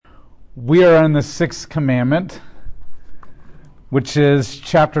We are in the sixth commandment, which is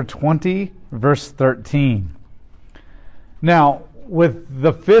chapter 20, verse 13. Now, with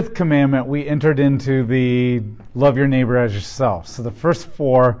the fifth commandment, we entered into the love your neighbor as yourself. So the first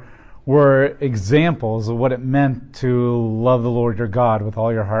four were examples of what it meant to love the Lord your God with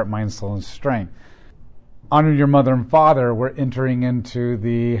all your heart, mind, soul, and strength. Honor your mother and father, we're entering into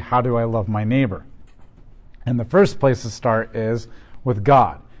the how do I love my neighbor. And the first place to start is with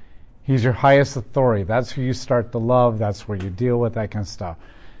God. He's your highest authority. That's who you start to love. That's where you deal with that kind of stuff.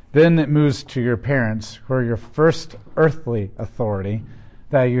 Then it moves to your parents, who are your first earthly authority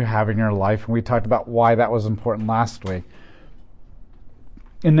that you have in your life. And we talked about why that was important last week.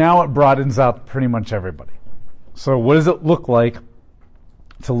 And now it broadens out pretty much everybody. So what does it look like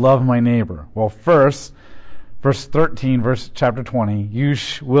to love my neighbor? Well, first, verse 13, chapter 20, you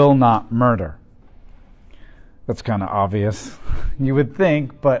will not murder. That's kind of obvious, you would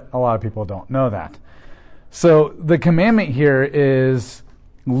think, but a lot of people don't know that. So the commandment here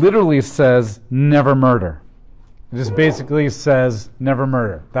literally says never murder. It just basically says never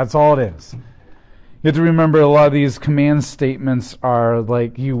murder. That's all it is. You have to remember a lot of these command statements are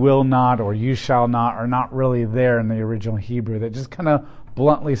like you will not or you shall not are not really there in the original Hebrew. That just kind of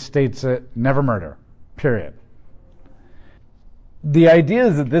bluntly states it, never murder, period. The idea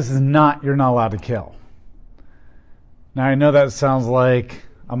is that this is not, you're not allowed to kill. Now, I know that sounds like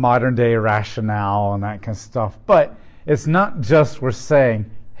a modern-day rationale and that kind of stuff, but it's not just we're saying,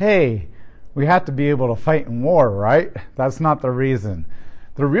 hey, we have to be able to fight in war, right? That's not the reason.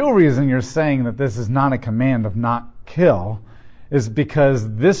 The real reason you're saying that this is not a command of not kill is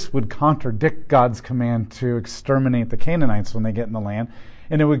because this would contradict God's command to exterminate the Canaanites when they get in the land,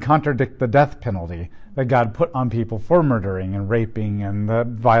 and it would contradict the death penalty that God put on people for murdering and raping and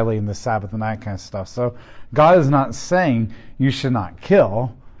violating the Sabbath and that kind of stuff. So God is not saying you should not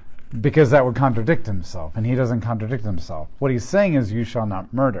kill because that would contradict himself, and he doesn't contradict himself. What he's saying is you shall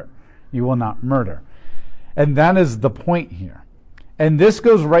not murder. You will not murder. And that is the point here. And this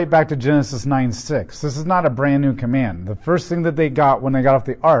goes right back to Genesis 9:6. This is not a brand new command. The first thing that they got when they got off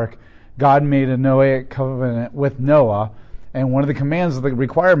the ark, God made a Noahic covenant with Noah, and one of the commands of the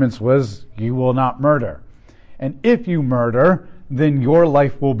requirements was, you will not murder. And if you murder, then your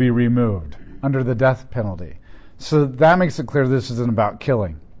life will be removed under the death penalty. So that makes it clear this isn't about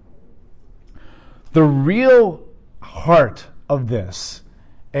killing. The real heart of this,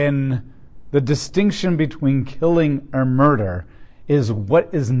 and the distinction between killing or murder, is what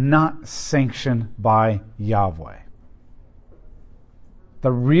is not sanctioned by Yahweh.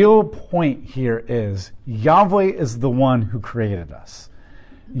 The real point here is Yahweh is the one who created us.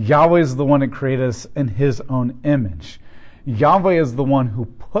 Yahweh is the one who created us in his own image. Yahweh is the one who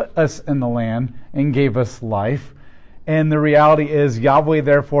put us in the land and gave us life. And the reality is Yahweh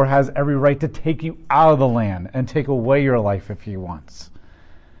therefore has every right to take you out of the land and take away your life if he wants.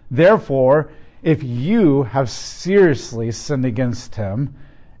 Therefore, if you have seriously sinned against him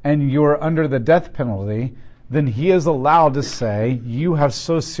and you're under the death penalty, then he is allowed to say, you have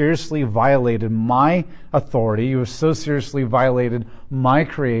so seriously violated my authority, you have so seriously violated my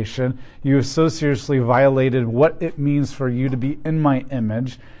creation, you have so seriously violated what it means for you to be in my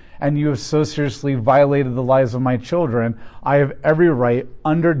image, and you have so seriously violated the lives of my children, I have every right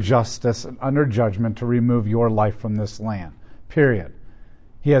under justice and under judgment to remove your life from this land. Period.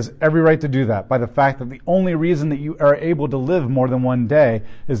 He has every right to do that by the fact that the only reason that you are able to live more than one day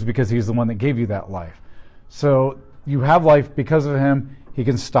is because he's the one that gave you that life. So you have life because of him. He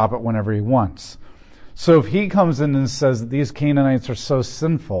can stop it whenever he wants. So if he comes in and says that these Canaanites are so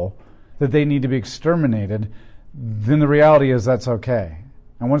sinful that they need to be exterminated, then the reality is that's okay.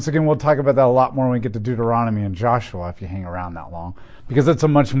 And once again, we'll talk about that a lot more when we get to Deuteronomy and Joshua if you hang around that long, because it's a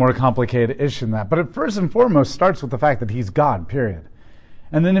much more complicated issue than that. But it first and foremost starts with the fact that he's God, period.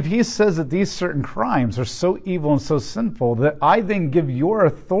 And then if he says that these certain crimes are so evil and so sinful that I then give your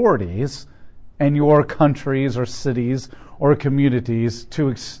authorities and your countries or cities or communities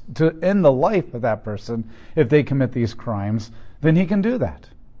to end the life of that person if they commit these crimes, then he can do that.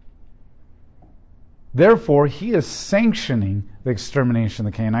 Therefore, he is sanctioning the extermination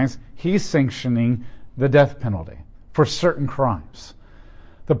of the Canaanites. He's sanctioning the death penalty for certain crimes.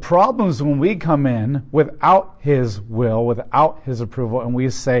 The problem is when we come in without his will, without his approval, and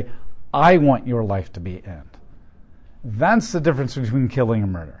we say, I want your life to be end. That's the difference between killing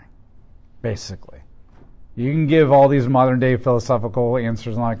and murder, basically. You can give all these modern-day philosophical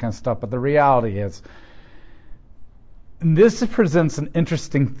answers and all that kind of stuff, but the reality is, this presents an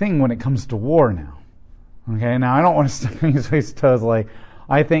interesting thing when it comes to war now. Okay, now I don't want to step on anybody's toes like,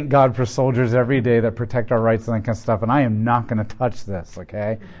 I thank God for soldiers every day that protect our rights and that kind of stuff, and I am not going to touch this,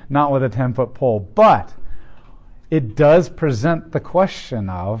 okay? Not with a 10-foot pole. But it does present the question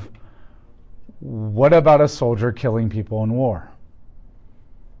of, what about a soldier killing people in war?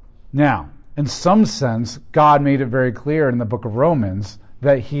 Now, in some sense, God made it very clear in the book of Romans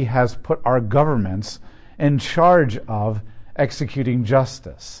that he has put our governments in charge of executing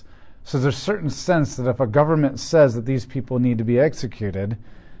justice. So there's a certain sense that if a government says that these people need to be executed,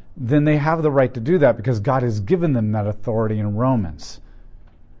 then they have the right to do that because God has given them that authority in Romans.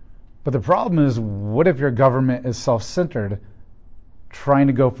 But the problem is, what if your government is self-centered, trying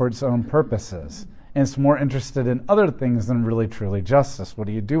to go for its own purposes, and it's more interested in other things than really truly justice? What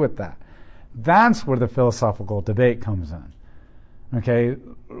do you do with that? That's where the philosophical debate comes in. Okay,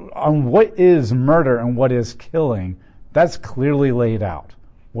 on what is murder and what is killing, that's clearly laid out,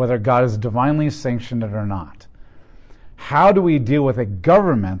 whether God has divinely sanctioned it or not. How do we deal with a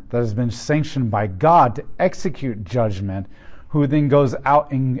government that has been sanctioned by God to execute judgment, who then goes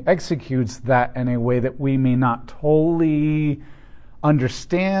out and executes that in a way that we may not totally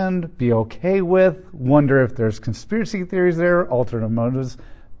understand, be okay with, wonder if there's conspiracy theories there, alternative motives?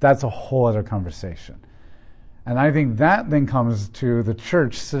 That's a whole other conversation. And I think that then comes to the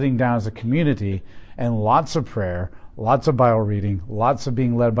church sitting down as a community and lots of prayer, lots of Bible reading, lots of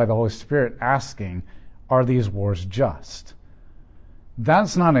being led by the Holy Spirit, asking, are these wars just?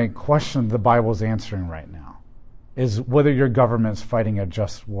 That's not a question the Bible's answering right now, is whether your government's fighting a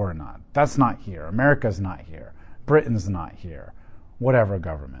just war or not. That's not here. America's not here. Britain's not here. Whatever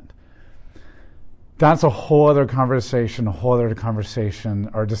government. That's a whole other conversation,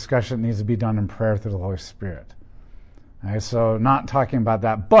 or discussion that needs to be done in prayer through the Holy Spirit. Okay, so not talking about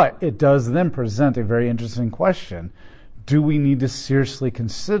that, but it does then present a very interesting question. Do we need to seriously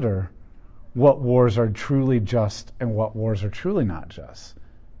consider what wars are truly just and what wars are truly not just?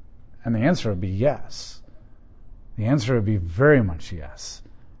 And the answer would be yes. The answer would be very much yes.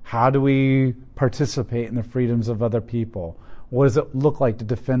 How do we participate in the freedoms of other people? What does it look like to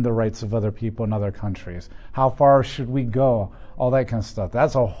defend the rights of other people in other countries? How far should we go? All that kind of stuff.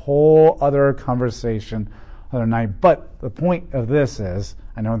 That's a whole other conversation other night. But the point of this is,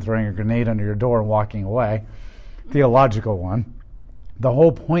 I know I'm throwing a grenade under your door and walking away, theological one. The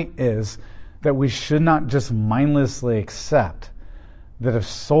whole point is that we should not just mindlessly accept that if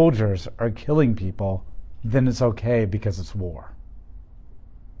soldiers are killing people, then it's okay because it's war.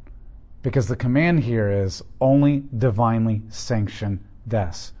 Because the command here is only divinely sanctioned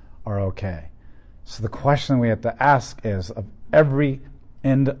deaths are okay. So the question we have to ask is, of every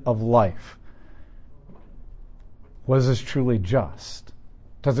end of life, was this truly just?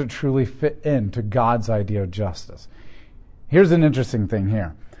 Does it truly fit into God's idea of justice? Here's an interesting thing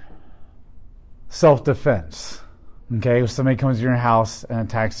here. Self-defense. Okay, if somebody comes to your house and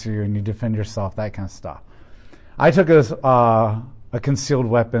attacks you and you defend yourself, that kind of stuff. I took a concealed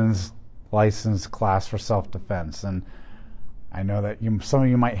weapons license class for self-defense, and I know that some of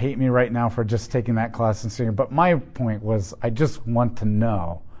you might hate me right now for just taking that class and seeing, but my point was I just want to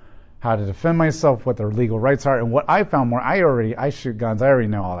know how to defend myself, what their legal rights are, and what I found more, I shoot guns, I already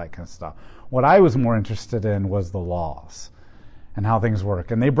know all that kind of stuff. What I was more interested in was the laws and how things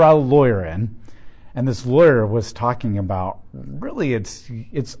work. And they brought a lawyer in, and this lawyer was talking about, really it's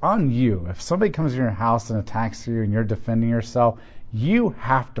on you. If somebody comes to your house and attacks you and you're defending yourself, you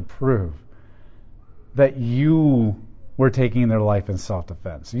have to prove that you were taking their life in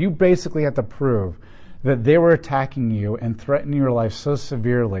self-defense. You basically have to prove that they were attacking you and threatening your life so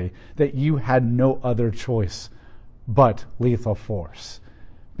severely that you had no other choice but lethal force.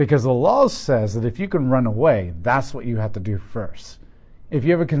 Because the law says that if you can run away, that's what you have to do first. If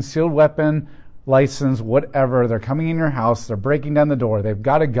you have a concealed weapon, license, whatever, they're coming in your house, they're breaking down the door, they've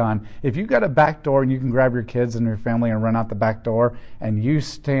got a gun. If you've got a back door and you can grab your kids and your family and run out the back door, and you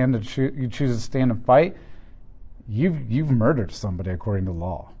choose to stand and fight, you've murdered somebody according to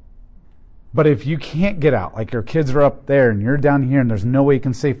law. But if you can't get out, like your kids are up there and you're down here and there's no way you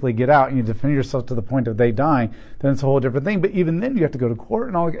can safely get out, and you defend yourself to the point of they dying, then it's a whole different thing. But even then you have to go to court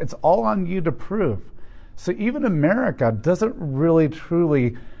and all. It's all on you to prove. So even America doesn't really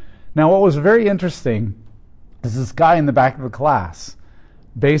truly. Now, what was very interesting is this guy in the back of the class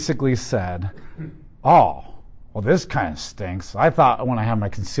basically said, oh, well, this kind of stinks. I thought when I had my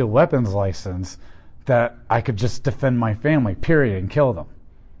concealed weapons license that I could just defend my family, period, and kill them.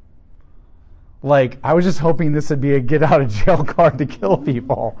 Like, I was just hoping this would be a get out of jail card to kill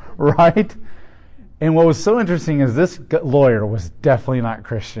people, right? And what was so interesting is this lawyer was definitely not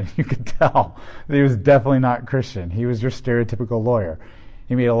Christian. You could tell that he was definitely not Christian. He was your stereotypical lawyer.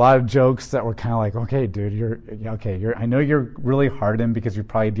 He made a lot of jokes that were kind of like, okay, dude, I know you're really hardened because you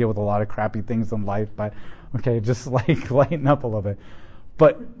probably deal with a lot of crappy things in life, but okay, just like lighten up a little bit.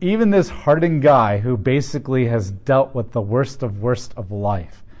 But even this hardened guy who basically has dealt with the worst of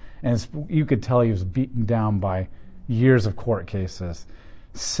life, and you could tell he was beaten down by years of court cases,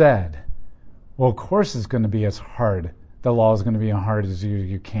 said, well, of course it's going to be as hard. The law is going to be as hard as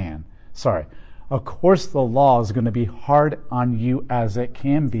you can. Sorry. Of course the law is going to be hard on you as it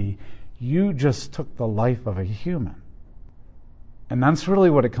can be. You just took the life of a human. And that's really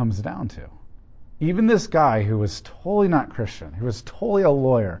what it comes down to. Even this guy who was totally not Christian, who was totally a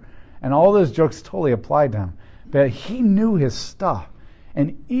lawyer, and all those jokes totally applied to him, but he knew his stuff.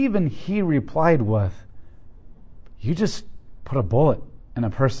 And even he replied with, you just put a bullet in a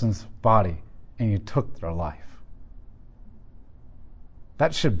person's body and you took their life.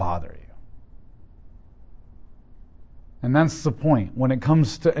 That should bother you. And that's the point. When it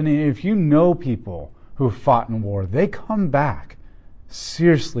comes to, and if you know people who fought in war, they come back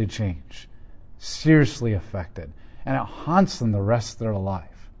seriously changed, seriously affected, and it haunts them the rest of their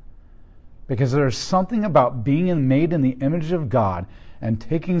life. Because there's something about being made in the image of God and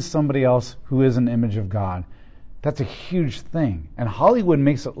taking somebody else who is an image of God. That's a huge thing. And Hollywood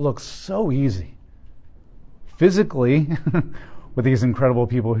makes it look so easy. Physically, with these incredible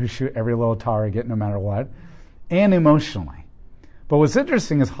people who shoot every little target no matter what, and emotionally. But what's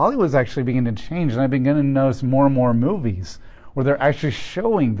interesting is Hollywood's actually beginning to change, and I've begun to notice more and more movies where they're actually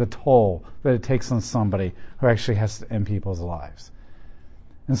showing the toll that it takes on somebody who actually has to end people's lives.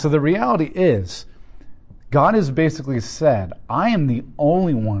 And so the reality is, God has basically said, I am the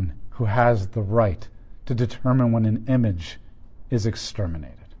only one who has the right to determine when an image is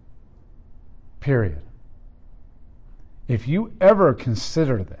exterminated. Period. If you ever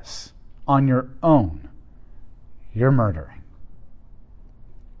consider this on your own, you're murdering.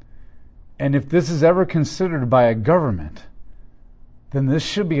 And if this is ever considered by a government, then this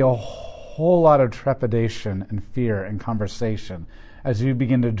should be a whole lot of trepidation and fear and conversation as you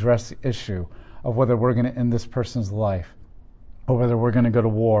begin to address the issue of whether we're going to end this person's life or whether we're going to go to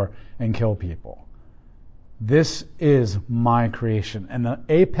war and kill people. This is my creation, and the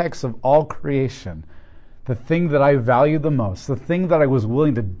apex of all creation, the thing that I value the most, the thing that I was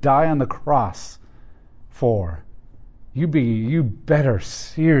willing to die on the cross for, you better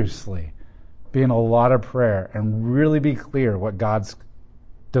seriously be in a lot of prayer and really be clear what God's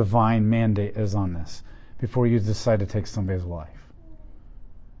divine mandate is on this before you decide to take somebody's life.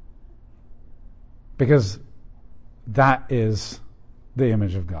 Because that is the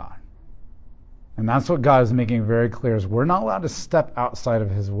image of God. And that's what God is making very clear, is we're not allowed to step outside of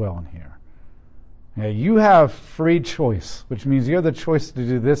his will in here. Yeah, you have free choice, which means you have the choice to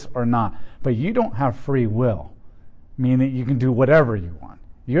do this or not, but you don't have free will, meaning that you can do whatever you want.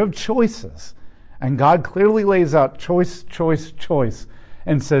 You have choices. And God clearly lays out choice,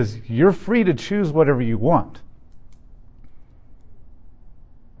 and says, you're free to choose whatever you want.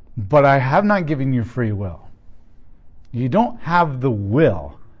 But I have not given you free will. You don't have the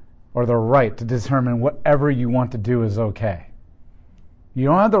will or the right to determine whatever you want to do is okay. You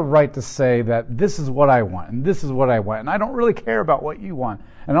don't have the right to say that this is what I want, and this is what I want, and I don't really care about what you want,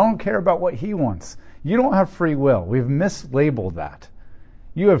 and I don't care about what he wants. You don't have free will. We've mislabeled that.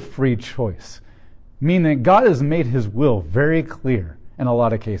 You have free choice, meaning that God has made his will very clear in a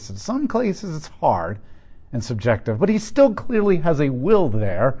lot of cases. Some cases it's hard and subjective, but he still clearly has a will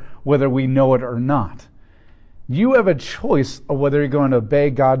there, whether we know it or not. You have a choice of whether you're going to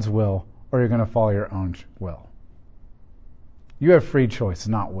obey God's will or you're going to follow your own will. You have free choice,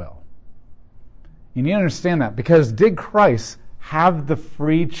 not will. You need to understand that, because did Christ have the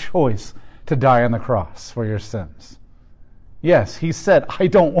free choice to die on the cross for your sins? Yes, he said, I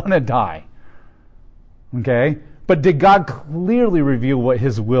don't want to die. Okay? But did God clearly reveal what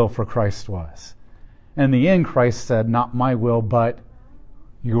his will for Christ was? And in the end, Christ said, not my will, but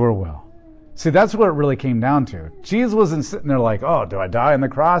your will. See, that's what it really came down to. Jesus wasn't sitting there like, oh, do I die on the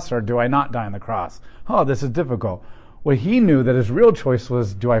cross or do I not die on the cross? Oh, this is difficult. Well, he knew that his real choice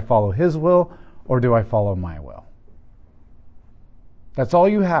was, do I follow his will or do I follow my will? That's all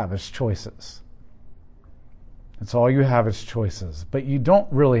you have is choices. That's all you have is choices. But you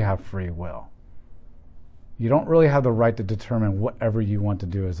don't really have free will. You don't really have the right to determine whatever you want to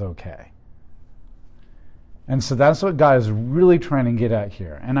do is okay. And so that's what God is really trying to get at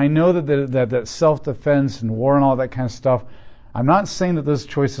here. And I know that self-defense and war and all that kind of stuff, I'm not saying that those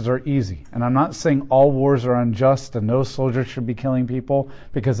choices are easy. And I'm not saying all wars are unjust and no soldier should be killing people,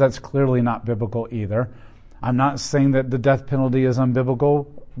 because that's clearly not biblical either. I'm not saying that the death penalty is unbiblical,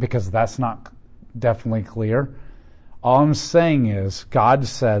 because that's not definitely clear. All I'm saying is God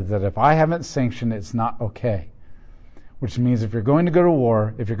said that if I haven't sanctioned it, it's not okay. Which means if you're going to go to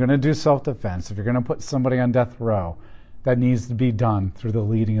war, if you're going to do self-defense, if you're going to put somebody on death row, that needs to be done through the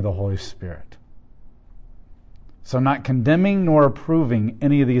leading of the Holy Spirit. So I'm not condemning nor approving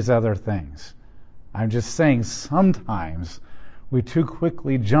any of these other things. I'm just saying sometimes we too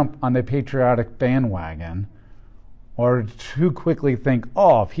quickly jump on the patriotic bandwagon or too quickly think,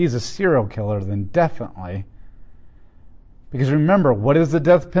 oh, if he's a serial killer, then definitely. Because remember, what is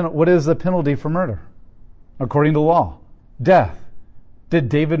the penalty for murder? According to law, death. Did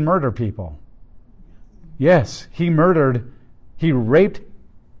David murder people? Yes, he raped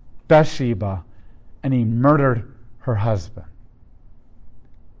Bathsheba, and he murdered her husband.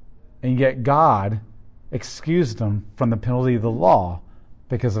 And yet God excused him from the penalty of the law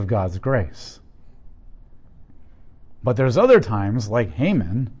because of God's grace. But there's other times, like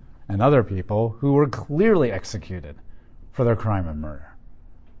Haman and other people, who were clearly executed for their crime of murder.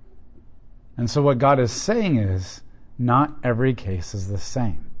 And so what God is saying is, not every case is the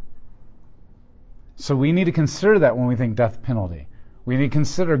same. So we need to consider that when we think death penalty. We need to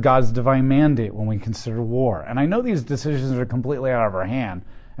consider God's divine mandate when we consider war. And I know these decisions are completely out of our hand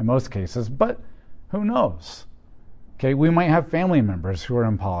in most cases, but who knows? Okay, we might have family members who are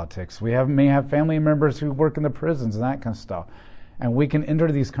in politics. We may have family members who work in the prisons and that kind of stuff. And we can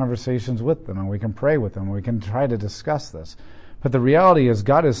enter these conversations with them, and we can pray with them, and we can try to discuss this. But the reality is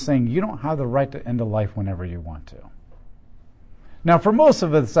God is saying you don't have the right to end a life whenever you want to. Now, for most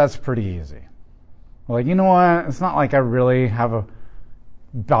of us, that's pretty easy. We're like, you know what? It's not like I really have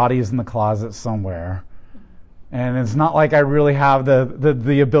bodies in the closet somewhere. And it's not like I really have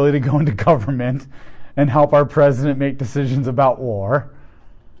the ability to go into government and help our president make decisions about war.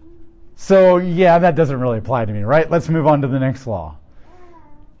 So, yeah, that doesn't really apply to me, right? Let's move on to the next law.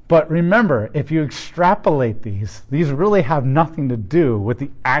 But remember, if you extrapolate these really have nothing to do with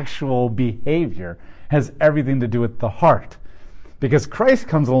the actual behavior. It has everything to do with the heart. Because Christ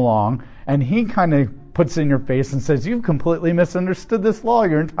comes along and he kind of puts in your face and says, you've completely misunderstood this law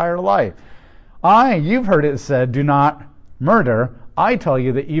your entire life. You've heard it said, do not murder. I tell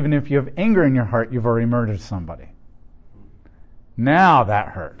you that even if you have anger in your heart, you've already murdered somebody. Now that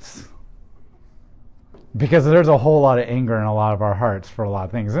hurts. Because there's a whole lot of anger in a lot of our hearts for a lot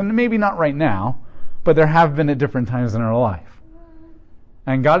of things. And maybe not right now, but there have been at different times in our life.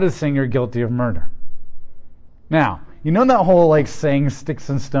 And God is saying you're guilty of murder. Now, you know that whole saying, sticks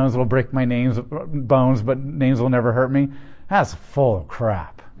and stones will break my bones, but names will never hurt me? That's full of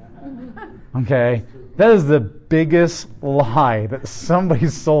crap. Okay? That is the biggest lie that somebody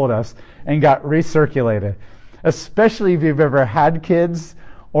sold us and got recirculated. Especially if you've ever had kids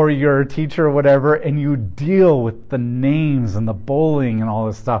or you're a teacher or whatever, and you deal with the names and the bullying and all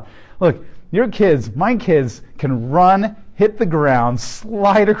this stuff. Look, my kids can run, hit the ground,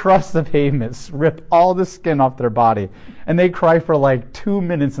 slide across the pavement, rip all the skin off their body, and they cry for 2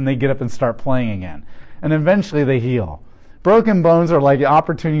 minutes and they get up and start playing again. And eventually they heal. Broken bones are like an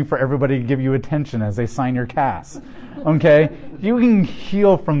opportunity for everybody to give you attention as they sign your cast. Okay? You can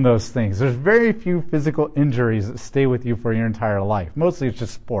heal from those things. There's very few physical injuries that stay with you for your entire life. Mostly it's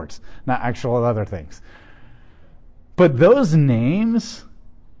just sports, not actual other things. But those names,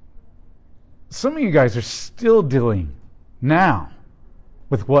 some of you guys are still dealing now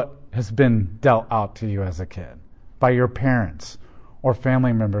with what has been dealt out to you as a kid by your parents or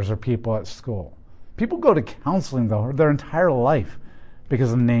family members or people at school. People go to counseling their entire life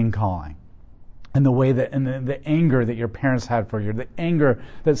because of name calling and the way that and the anger that your parents had for you, the anger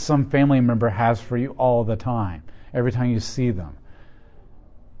that some family member has for you all the time, every time you see them.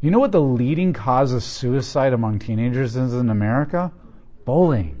 You know what the leading cause of suicide among teenagers is in America?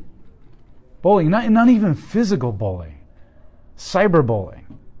 Bullying. Bullying, not even physical bullying. Cyberbullying,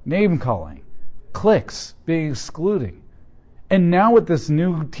 name calling, cliques, being excluding. And now with this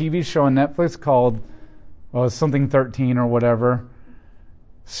new TV show on Netflix called something 13 or whatever,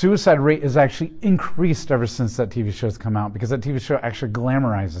 suicide rate is actually increased ever since that TV show has come out because that TV show actually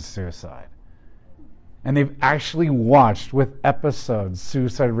glamorizes suicide. And they've actually watched with episodes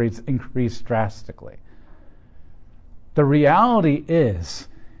suicide rates increase drastically. The reality is,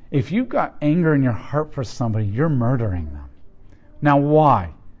 if you've got anger in your heart for somebody, you're murdering them. Now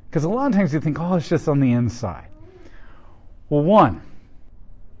why? Because a lot of times you think, it's just on the inside. Well, one,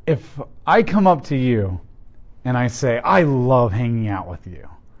 if I come up to you and I say, I love hanging out with you.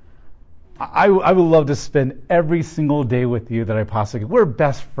 I would love to spend every single day with you that I possibly can. We're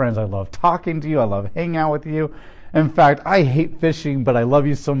best friends. I love talking to you. I love hanging out with you. In fact, I hate fishing, but I love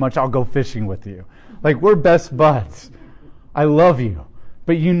you so much, I'll go fishing with you. We're best buds. I love you.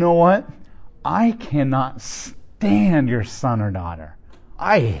 But you know what? I cannot stand your son or daughter.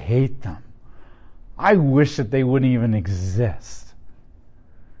 I hate them. I wish that they wouldn't even exist.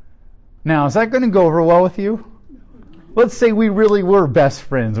 Now, is that going to go over well with you? Let's say we really were best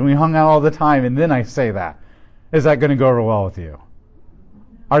friends and we hung out all the time, and then I say that. Is that going to go over well with you?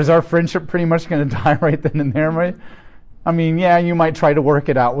 Or is our friendship pretty much going to die right then and there, right? I mean, yeah, you might try to work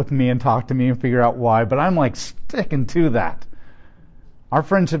it out with me and talk to me and figure out why, but I'm like sticking to that. Our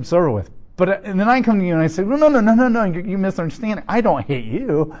friendship's over with. And then I come to you and I say, no, you misunderstand. I don't hate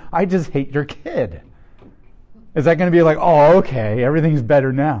you. I just hate your kid. Is that going to be like, oh, okay, everything's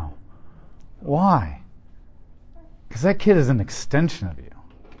better now? Why? Because that kid is an extension of you.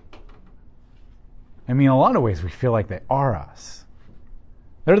 I mean, in a lot of ways, we feel like they are us.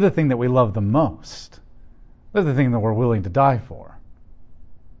 They're the thing that we love the most. They're the thing that we're willing to die for.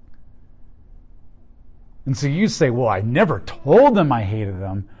 And so you say, well, I never told them I hated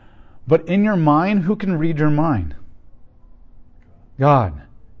them. But in your mind, who can read your mind? God.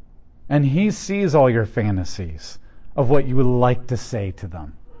 And He sees all your fantasies of what you would like to say to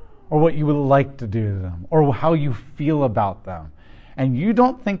them, or what you would like to do to them, or how you feel about them. And you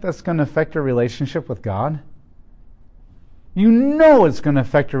don't think that's going to affect your relationship with God? You know it's going to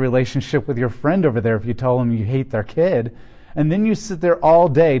affect your relationship with your friend over there if you tell them you hate their kid. And then you sit there all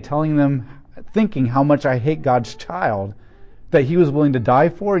day telling them, thinking how much I hate God's child that He was willing to die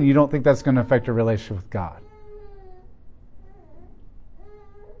for, and you don't think that's going to affect your relationship with God.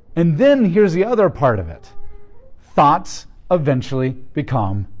 And then here's the other part of it. Thoughts eventually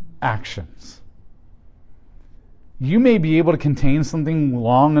become actions. You may be able to contain something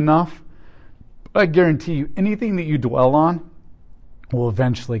long enough, but I guarantee you, anything that you dwell on will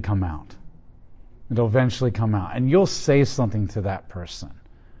eventually come out. It'll eventually come out, and you'll say something to that person.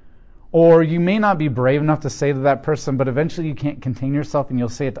 Or you may not be brave enough to say to that person, but eventually you can't contain yourself and you'll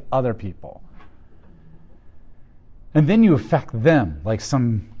say it to other people. And then you affect them like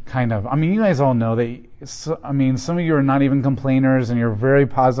some kind of, you guys all know that, some of you are not even complainers and you're very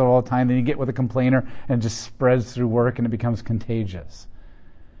positive all the time. Then you get with a complainer and it just spreads through work and it becomes contagious.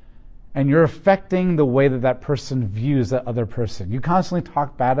 And you're affecting the way that person views that other person. You constantly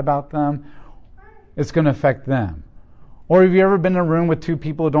talk bad about them, it's going to affect them. Or have you ever been in a room with two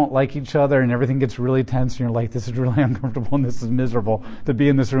people who don't like each other and everything gets really tense and you're like, this is really uncomfortable and this is miserable to be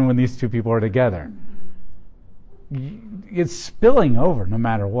in this room when these two people are together? It's spilling over no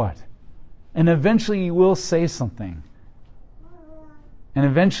matter what. And eventually you will say something. And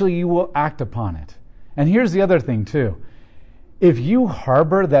eventually you will act upon it. And here's the other thing too. If you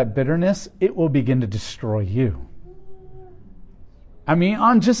harbor that bitterness, it will begin to destroy you.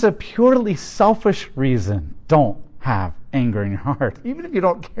 On just a purely selfish reason, don't have anger in your heart, even if you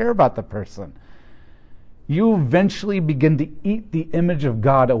don't care about the person. You eventually begin to eat the image of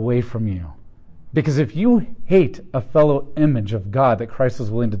God away from you. Because if you hate a fellow image of God that Christ was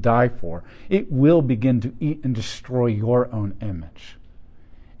willing to die for, it will begin to eat and destroy your own image.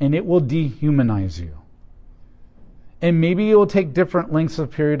 And it will dehumanize you. And maybe it will take different lengths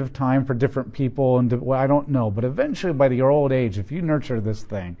of period of time for different people, and I don't know. But eventually, by your old age, if you nurture this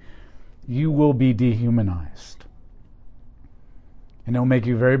thing, you will be dehumanized. And it'll make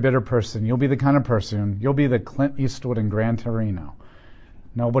you a very bitter person. You'll be the kind of person, you'll be the Clint Eastwood in Gran Torino.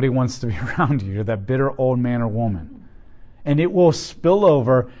 Nobody wants to be around you. You're that bitter old man or woman. And it will spill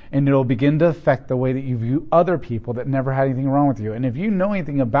over and it'll begin to affect the way that you view other people that never had anything wrong with you. And if you know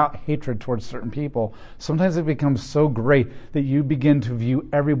anything about hatred towards certain people, sometimes it becomes so great that you begin to view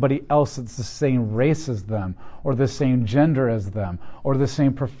everybody else that's the same race as them, or the same gender as them, or the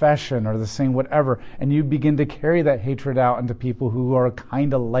same profession, or the same whatever. And you begin to carry that hatred out into people who are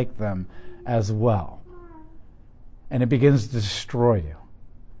kind of like them as well. And it begins to destroy you.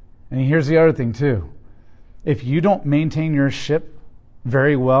 And here's the other thing too. If you don't maintain your ship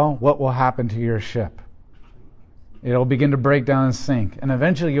very well, what will happen to your ship? It'll begin to break down and sink. And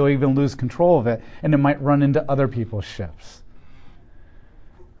eventually you'll even lose control of it, and it might run into other people's ships.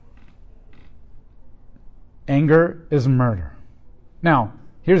 Anger is murder. Now,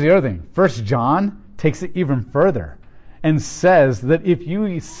 here's the other thing. 1 John takes it even further and says that if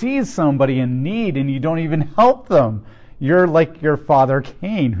you see somebody in need and you don't even help them, you're like your father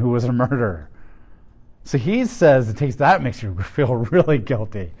Cain, who was a murderer. So he says that makes you feel really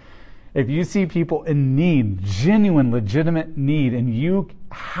guilty. If you see people in need, genuine, legitimate need, and you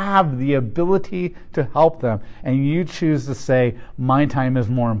have the ability to help them, and you choose to say, my time is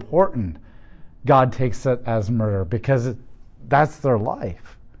more important, God takes it as murder because that's their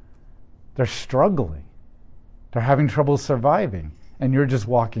life. They're struggling. They're having trouble surviving, and you're just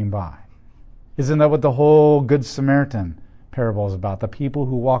walking by. Isn't that what the whole Good Samaritan parable is about? The people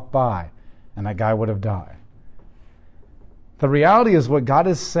who walk by, and that guy would have died. The reality is what God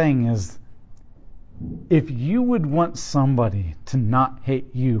is saying is, if you would want somebody to not hate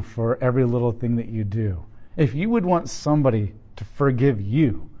you for every little thing that you do, if you would want somebody to forgive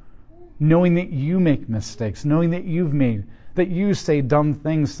you, knowing that you make mistakes, knowing that you say dumb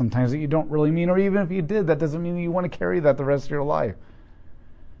things sometimes that you don't really mean, or even if you did, that doesn't mean that you want to carry that the rest of your life,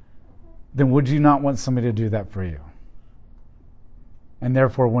 then would you not want somebody to do that for you? And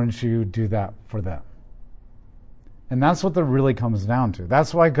therefore, wouldn't you do that for them? And that's what that really comes down to.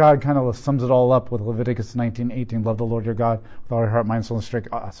 That's why God kind of sums it all up with Leviticus 19:18. Love the Lord your God with all your heart, mind, soul, and strength.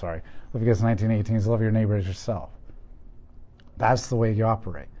 Leviticus 19:18 is love your neighbor as yourself. That's the way you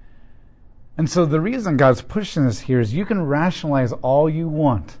operate. And so the reason God's pushing this here is you can rationalize all you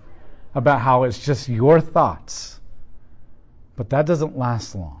want about how it's just your thoughts, but that doesn't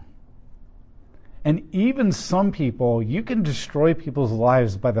last long. And even some people, you can destroy people's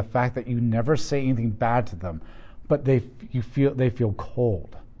lives by the fact that you never say anything bad to them, but they feel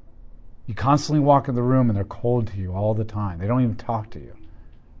cold. You constantly walk in the room and they're cold to you all the time. They don't even talk to you.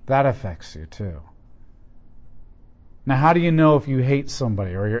 That affects you too. Now, how do you know if you hate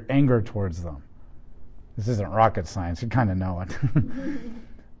somebody or you're angry towards them? This isn't rocket science. You kind of know it.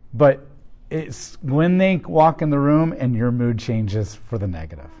 But it's when they walk in the room and your mood changes for the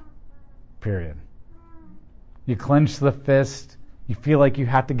negative. Period. You clench the fist. You feel like you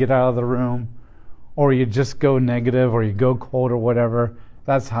have to get out of the room. Or you just go negative, or you go cold, or whatever.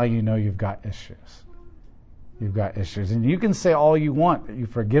 That's how you know you've got issues. You've got issues. And you can say all you want that you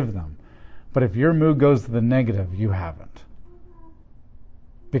forgive them. But if your mood goes to the negative, you haven't.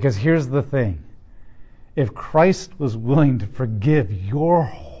 Because here's the thing. If Christ was willing to forgive your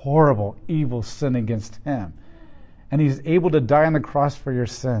horrible, evil sin against him, and he's able to die on the cross for your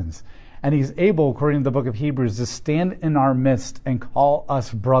sins, and he's able, according to the book of Hebrews, to stand in our midst and call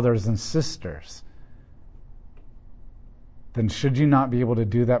us brothers and sisters, then should you not be able to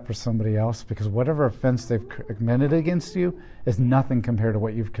do that for somebody else? Because whatever offense they've committed against you is nothing compared to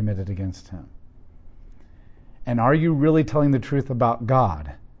what you've committed against him. And are you really telling the truth about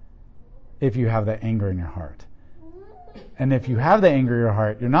God if you have that anger in your heart? And if you have the anger in your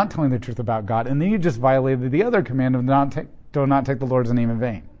heart, you're not telling the truth about God, and then you just violated the other command of do not take the Lord's name in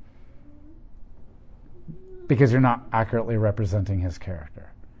vain. Because you're not accurately representing his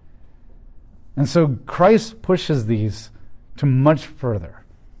character. And so Christ pushes these to much further.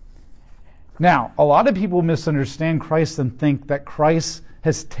 Now, a lot of people misunderstand Christ and think that Christ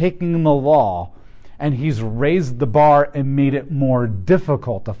has taken the law and he's raised the bar and made it more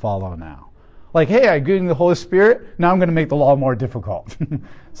difficult to follow now. Like, hey, I'm getting the Holy Spirit, now I'm going to make the law more difficult.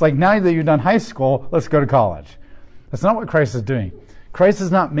 It's like, now that you've done high school, let's go to college. That's not what Christ is doing. Christ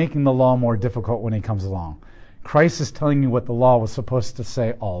is not making the law more difficult when he comes along. Christ is telling you what the law was supposed to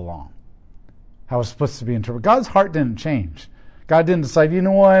say all along. How it's supposed to be interpreted. God's heart didn't change. God didn't decide, you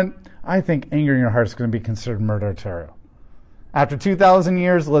know what? I think anger in your heart is going to be considered murder. After 2,000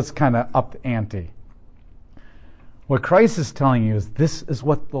 years, let's kind of up the ante. What Christ is telling you is this is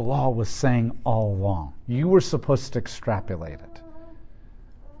what the law was saying all along. You were supposed to extrapolate it.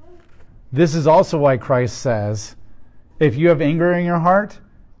 This is also why Christ says, if you have anger in your heart,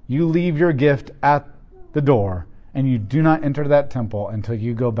 you leave your gift at the door, and you do not enter that temple until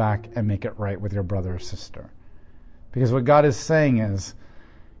you go back and make it right with your brother or sister. Because what God is saying is,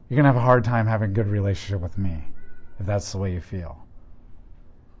 you're going to have a hard time having a good relationship with me, if that's the way you feel.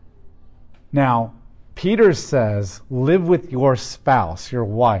 Now, Peter says, live with your spouse, your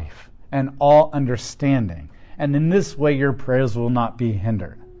wife, and all understanding. And in this way, your prayers will not be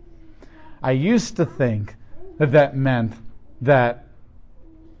hindered. I used to think that meant that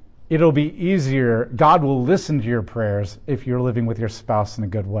it'll be easier, God will listen to your prayers if you're living with your spouse in a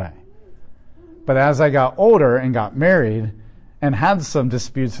good way. But as I got older and got married and had some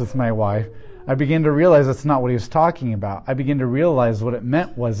disputes with my wife, I began to realize that's not what he was talking about. I began to realize what it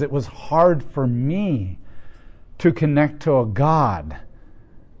meant was it was hard for me to connect to a God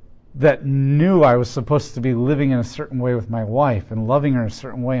that knew I was supposed to be living in a certain way with my wife and loving her in a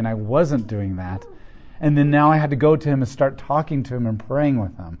certain way, and I wasn't doing that. And then now I had to go to him and start talking to him and praying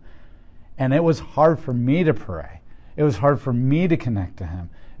with him. And it was hard for me to pray. It was hard for me to connect to him.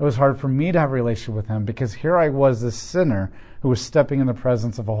 It was hard for me to have a relationship with him because here I was, this sinner who was stepping in the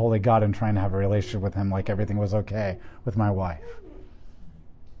presence of a holy God and trying to have a relationship with him like everything was okay with my wife.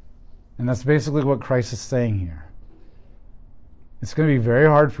 And that's basically what Christ is saying here. It's going to be very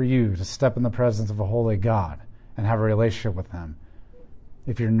hard for you to step in the presence of a holy God and have a relationship with him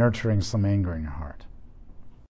if you're nurturing some anger in your heart.